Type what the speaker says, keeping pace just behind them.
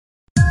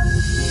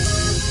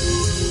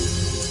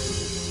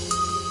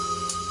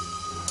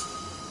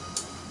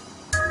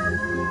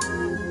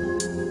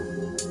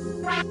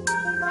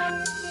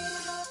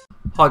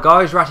Hi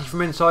guys, Ratty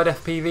from Inside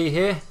FPV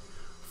here.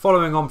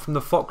 Following on from the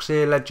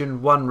Foxeer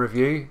Legend 1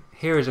 review,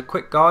 here is a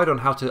quick guide on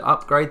how to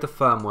upgrade the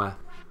firmware.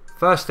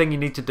 First thing you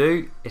need to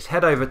do is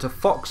head over to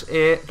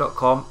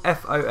foxeer.com,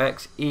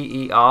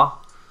 Foxeer.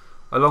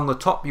 Along the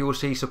top you will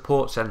see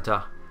Support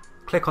Center.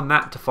 Click on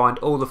that to find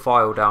all the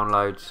file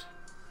downloads.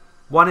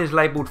 One is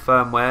labelled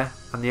firmware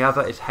and the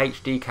other is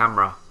HD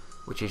camera,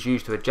 which is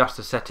used to adjust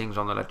the settings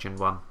on the Legend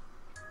 1.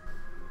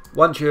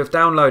 Once you have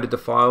downloaded the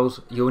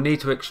files, you will need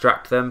to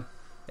extract them.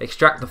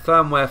 Extract the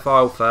firmware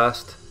file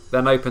first,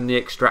 then open the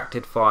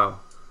extracted file.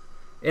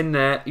 In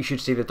there you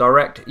should see the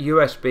direct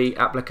USB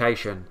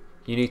application.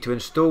 You need to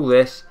install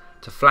this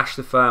to flash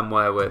the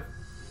firmware with.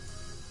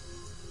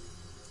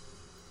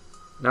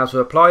 Now to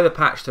apply the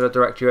patch to the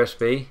direct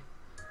USB,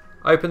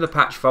 open the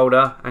patch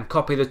folder and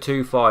copy the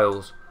two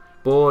files,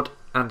 board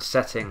and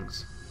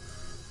settings.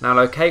 Now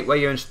locate where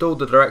you installed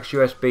the direct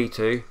USB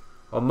to.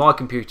 On my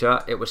computer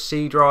it was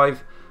C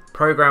drive,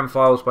 program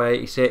files by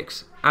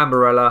 86,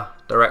 Amberella,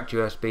 direct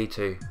USB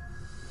to.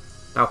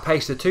 Now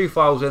paste the two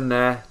files in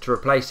there to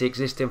replace the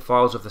existing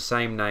files of the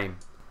same name.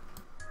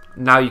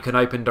 Now you can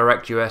open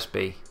direct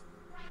USB.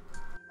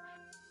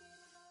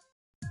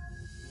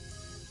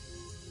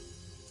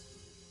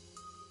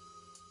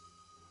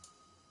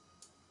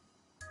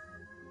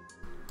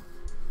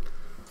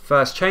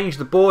 First change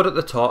the board at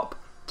the top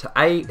to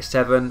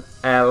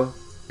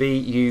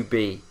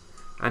A7LBUB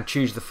and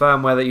choose the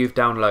firmware that you've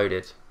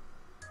downloaded.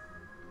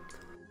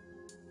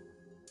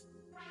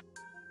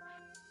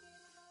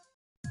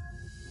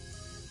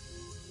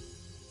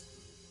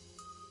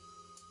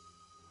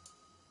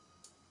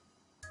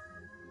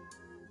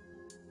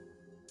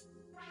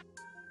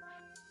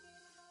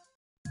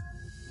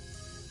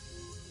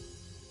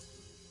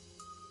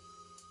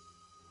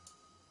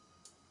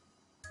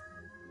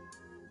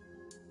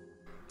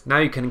 Now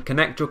you can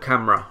connect your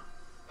camera.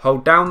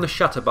 Hold down the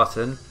shutter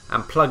button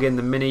and plug in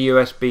the mini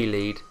USB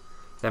lead,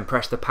 then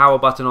press the power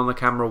button on the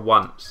camera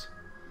once.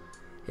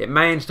 It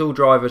may install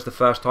drivers the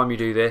first time you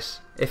do this.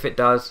 If it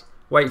does,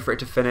 wait for it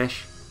to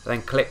finish,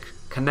 then click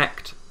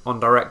Connect on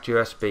direct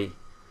USB.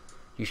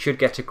 You should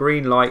get a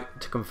green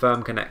light to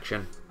confirm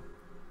connection.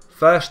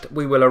 First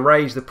we will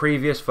erase the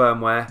previous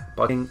firmware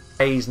by clicking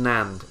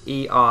Erasenand,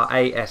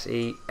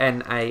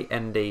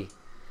 Erasenand.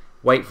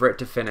 Wait for it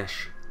to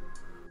finish.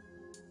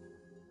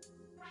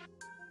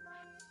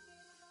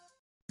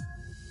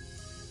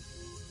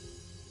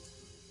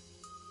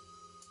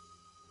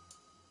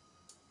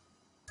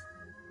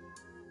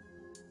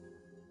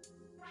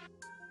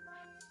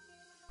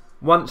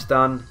 Once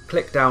done,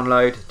 click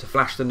download to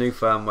flash the new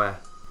firmware.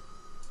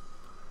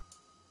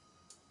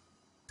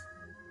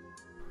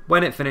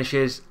 When it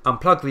finishes,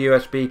 unplug the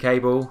USB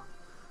cable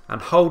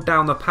and hold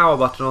down the power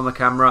button on the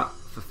camera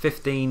for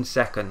 15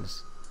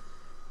 seconds.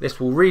 This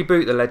will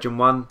reboot the Legend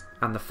 1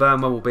 and the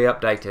firmware will be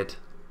updated.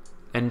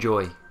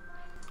 Enjoy.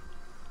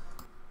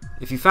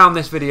 If you found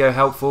this video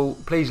helpful,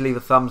 please leave a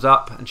thumbs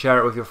up and share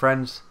it with your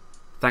friends.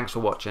 Thanks for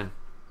watching.